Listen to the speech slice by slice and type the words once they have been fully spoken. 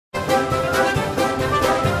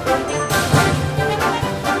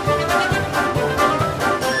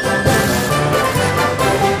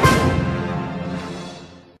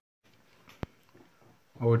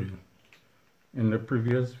In the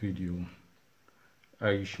previous video,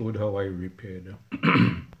 I showed how I repaired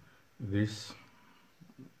this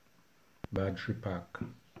battery pack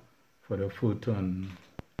for the Ferton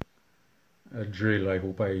drill. I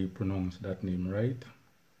hope I pronounced that name right.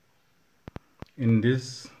 In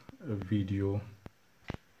this video,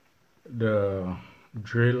 the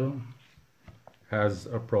drill has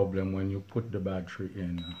a problem when you put the battery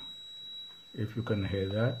in. If you can hear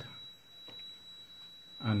that,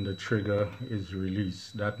 and the trigger is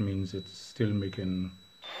released, that means it's still making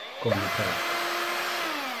contact.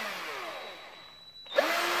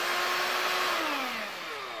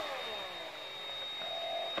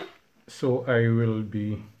 So I will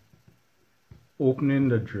be opening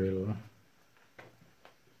the drill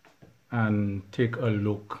and take a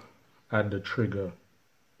look at the trigger.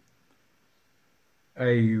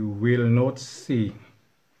 I will not say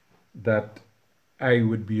that I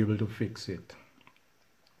would be able to fix it.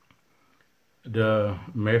 The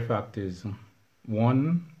mere fact is,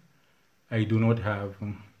 one, I do not have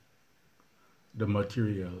the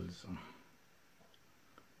materials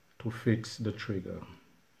to fix the trigger.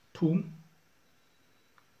 Two,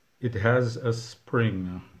 it has a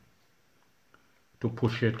spring to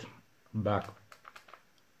push it back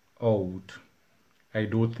out. I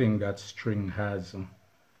don't think that string has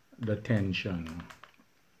the tension.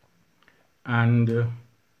 And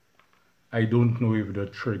I don't know if the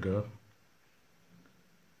trigger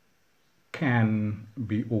can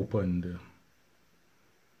be opened,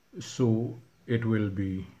 so it will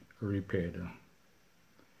be repaired.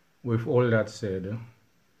 With all that said,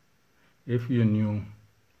 if you're new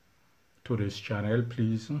to this channel,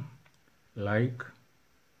 please like,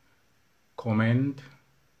 comment,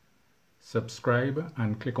 subscribe,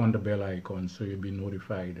 and click on the bell icon so you'll be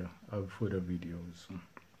notified of further videos.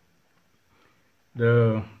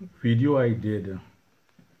 The video I did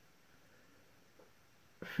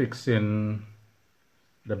fixing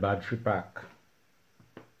the battery pack,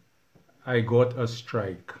 I got a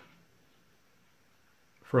strike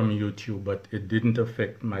from YouTube, but it didn't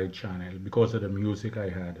affect my channel because of the music I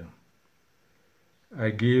had.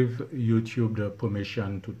 I gave YouTube the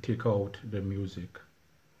permission to take out the music,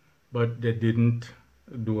 but they didn't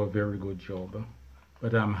do a very good job.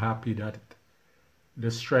 But I'm happy that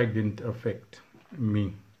the strike didn't affect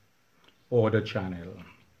me or the channel.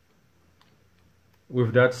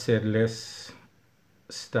 With that said, let's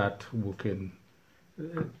start working.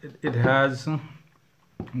 It has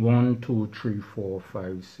 1, 2, 3, 4,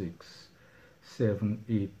 5, 6, 7,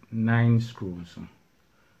 8, 9 screws,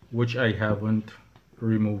 which I haven't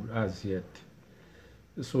removed as yet.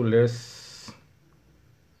 So let's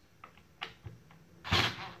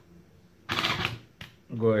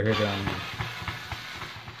go ahead and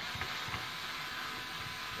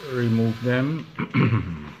remove them.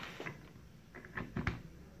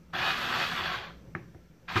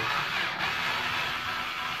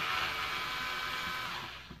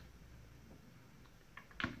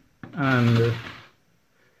 And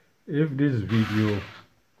if this video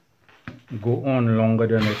go on longer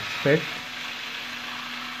than expect,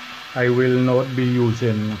 I will not be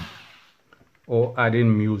using or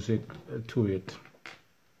adding music to it.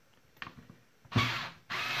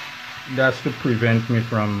 That's to prevent me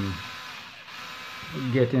from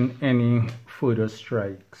getting any further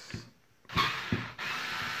strikes.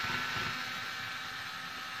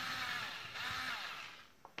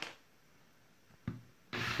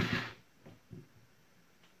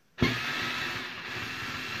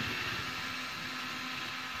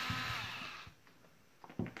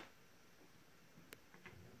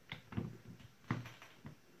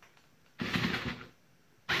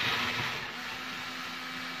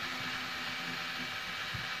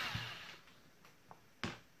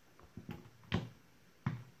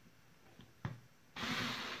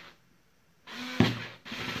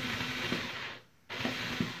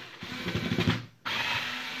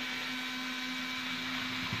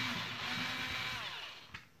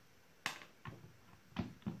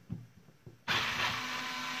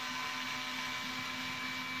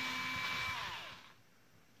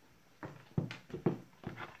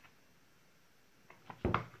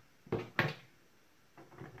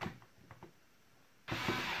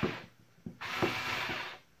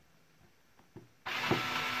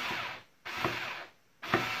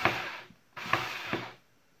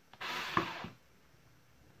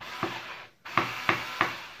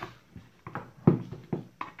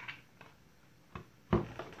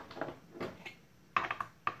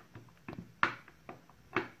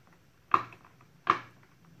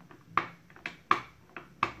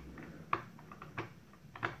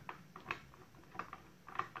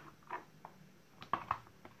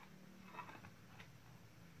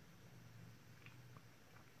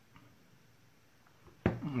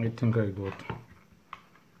 think I got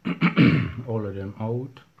all of them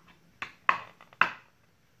out.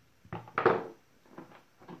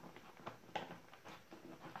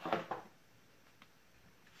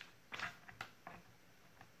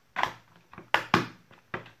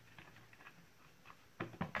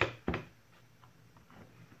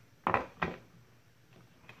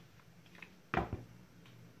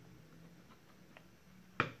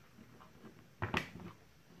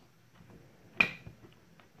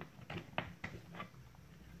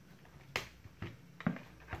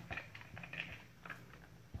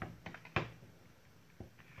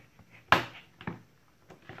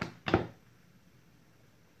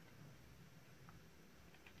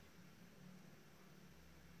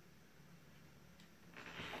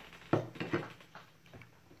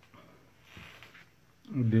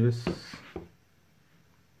 This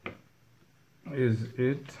is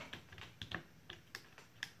it.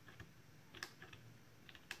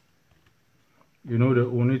 You know, the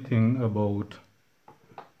only thing about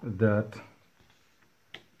that,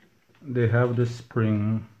 they have the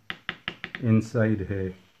spring inside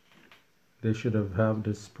here. They should have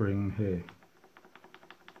the spring here.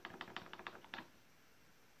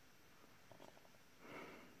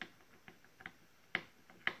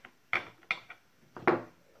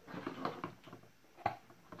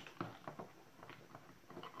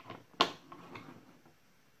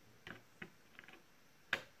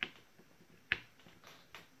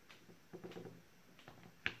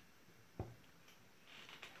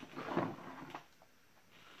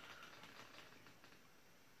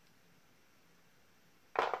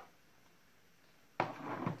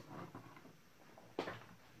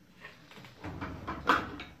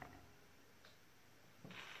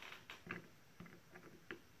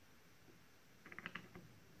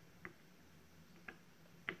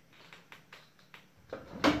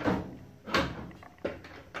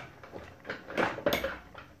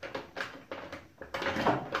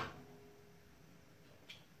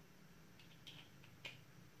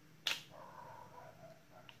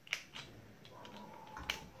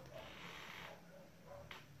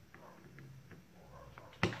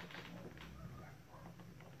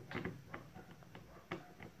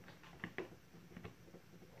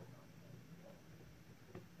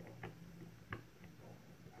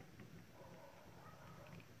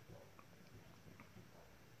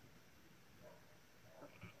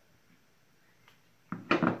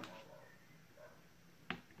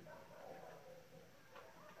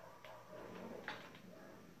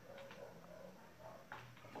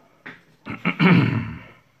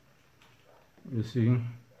 You see,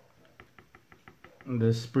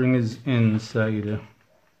 the spring is inside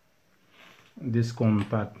this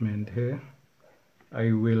compartment here.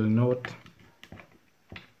 I will not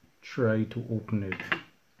try to open it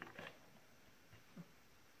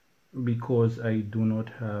because I do not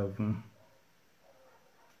have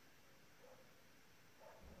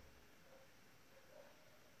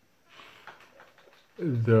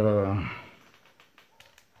the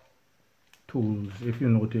tools. If you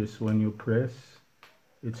notice, when you press,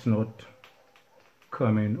 it's not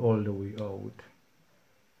coming all the way out.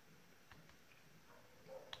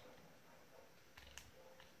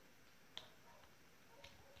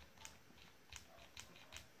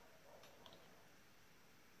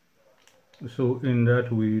 So in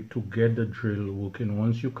that way, to get the drill working,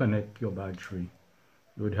 once you connect your battery,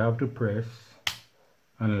 you would have to press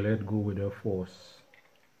and let go with a force.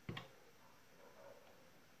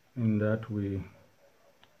 In that way,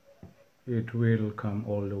 it will come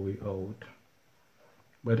all the way out.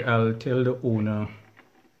 But I'll tell the owner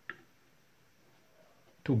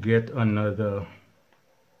to get another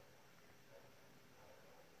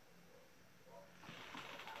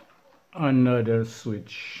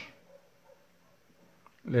switch.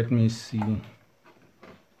 Let me see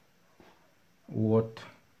what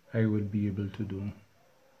I will be able to do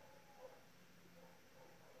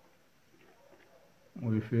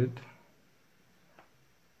with it.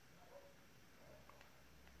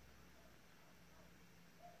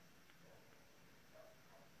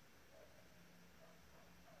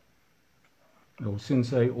 Now,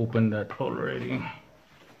 since I opened that already,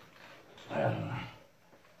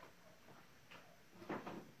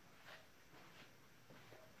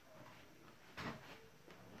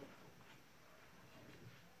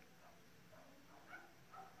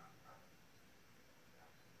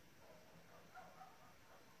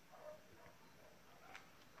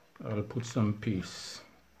 I'll put some piece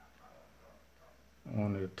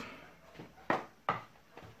on it.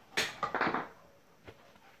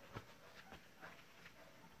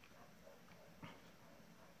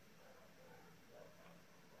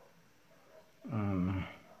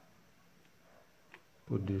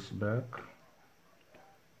 put this back.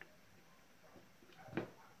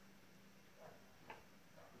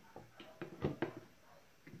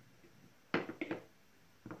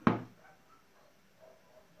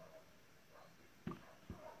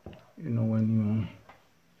 You know, when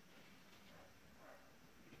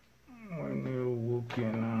you're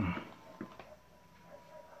working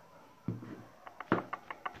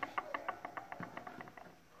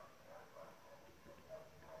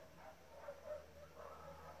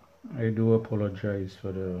I do apologize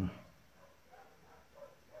for the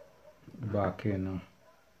backing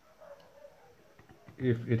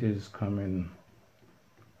if it is coming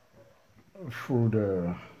through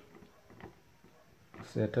the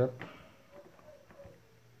setup.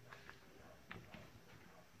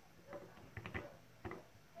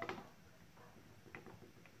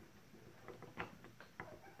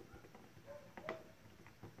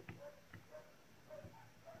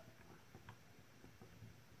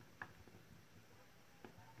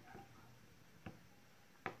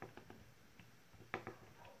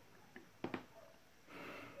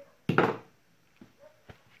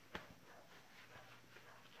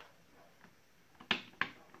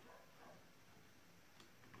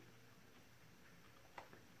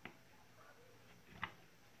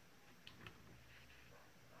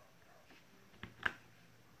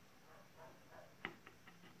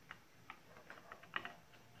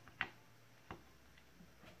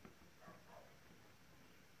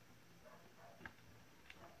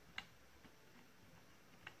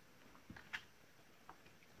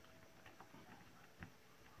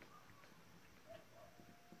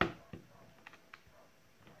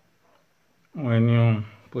 When you're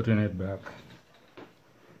putting it back,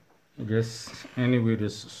 just anyway,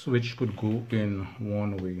 this switch could go in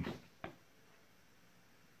one way.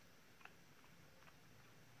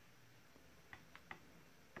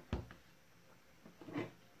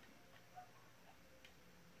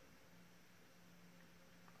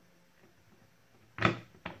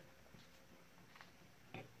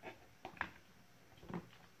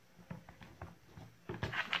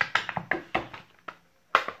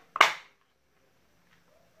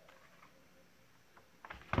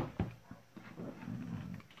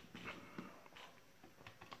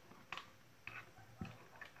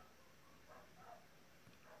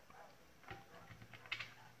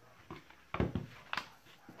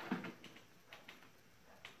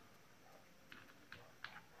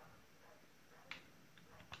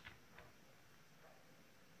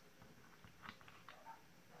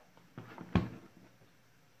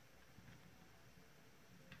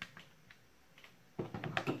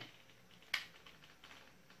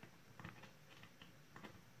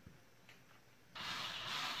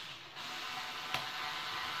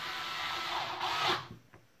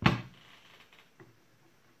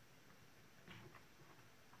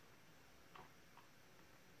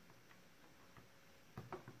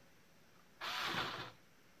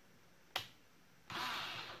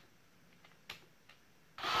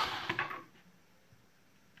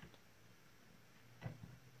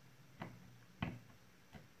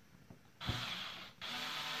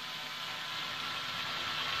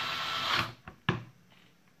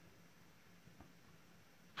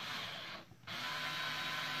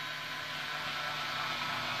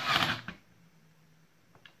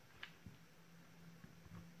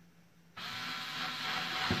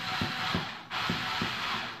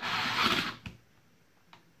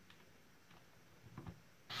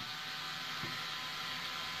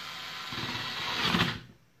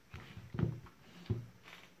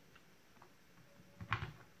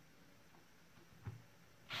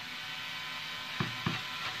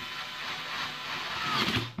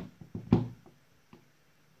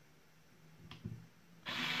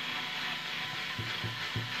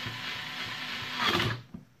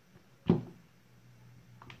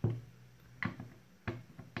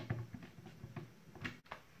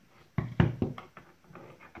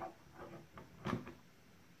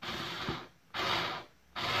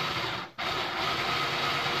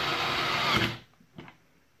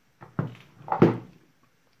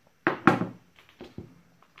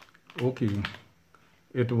 Okay,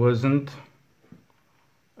 it wasn't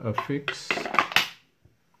a fix.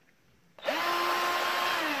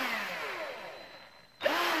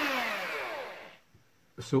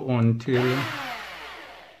 So until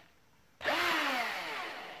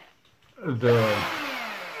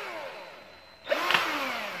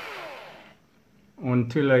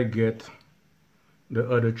I get the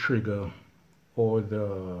other trigger or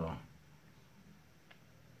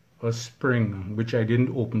a spring, which I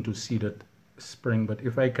didn't open to see that spring, but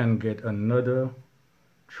if I can get another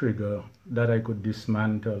trigger that I could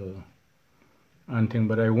dismantle and thing,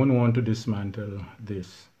 but I wouldn't want to dismantle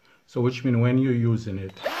this. So which means when you're using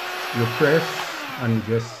it, you press and you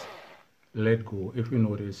just let go. If you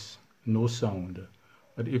notice, no sound.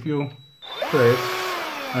 But if you press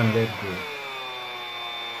and let go,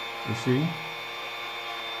 you see?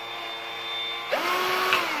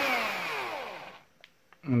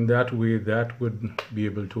 And that way, that would be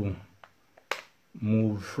able to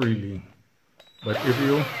move freely. But if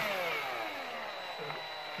you,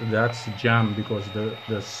 that's jammed because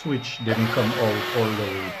the switch didn't come out all the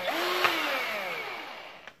way.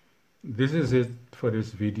 This is it for this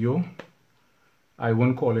video. I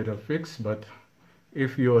won't call it a fix, but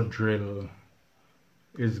if your drill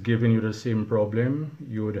is giving you the same problem,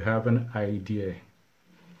 you would have an idea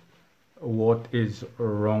what is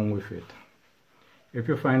wrong with it. If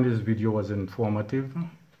you find this video was informative,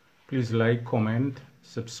 please like, comment,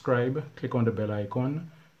 subscribe, click on the bell icon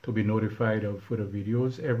to be notified of further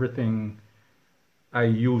videos. Everything I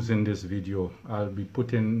use in this video, I'll be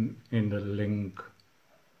putting in the link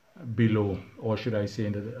below, or should I say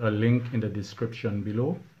a link in the description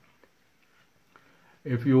below.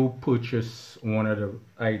 If you purchase one of the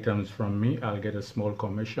items from me, I'll get a small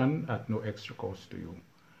commission at no extra cost to you.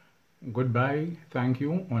 Goodbye, thank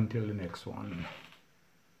you, until the next one.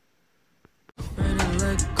 Ready to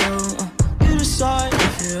let go, you decide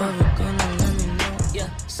if you're ever gonna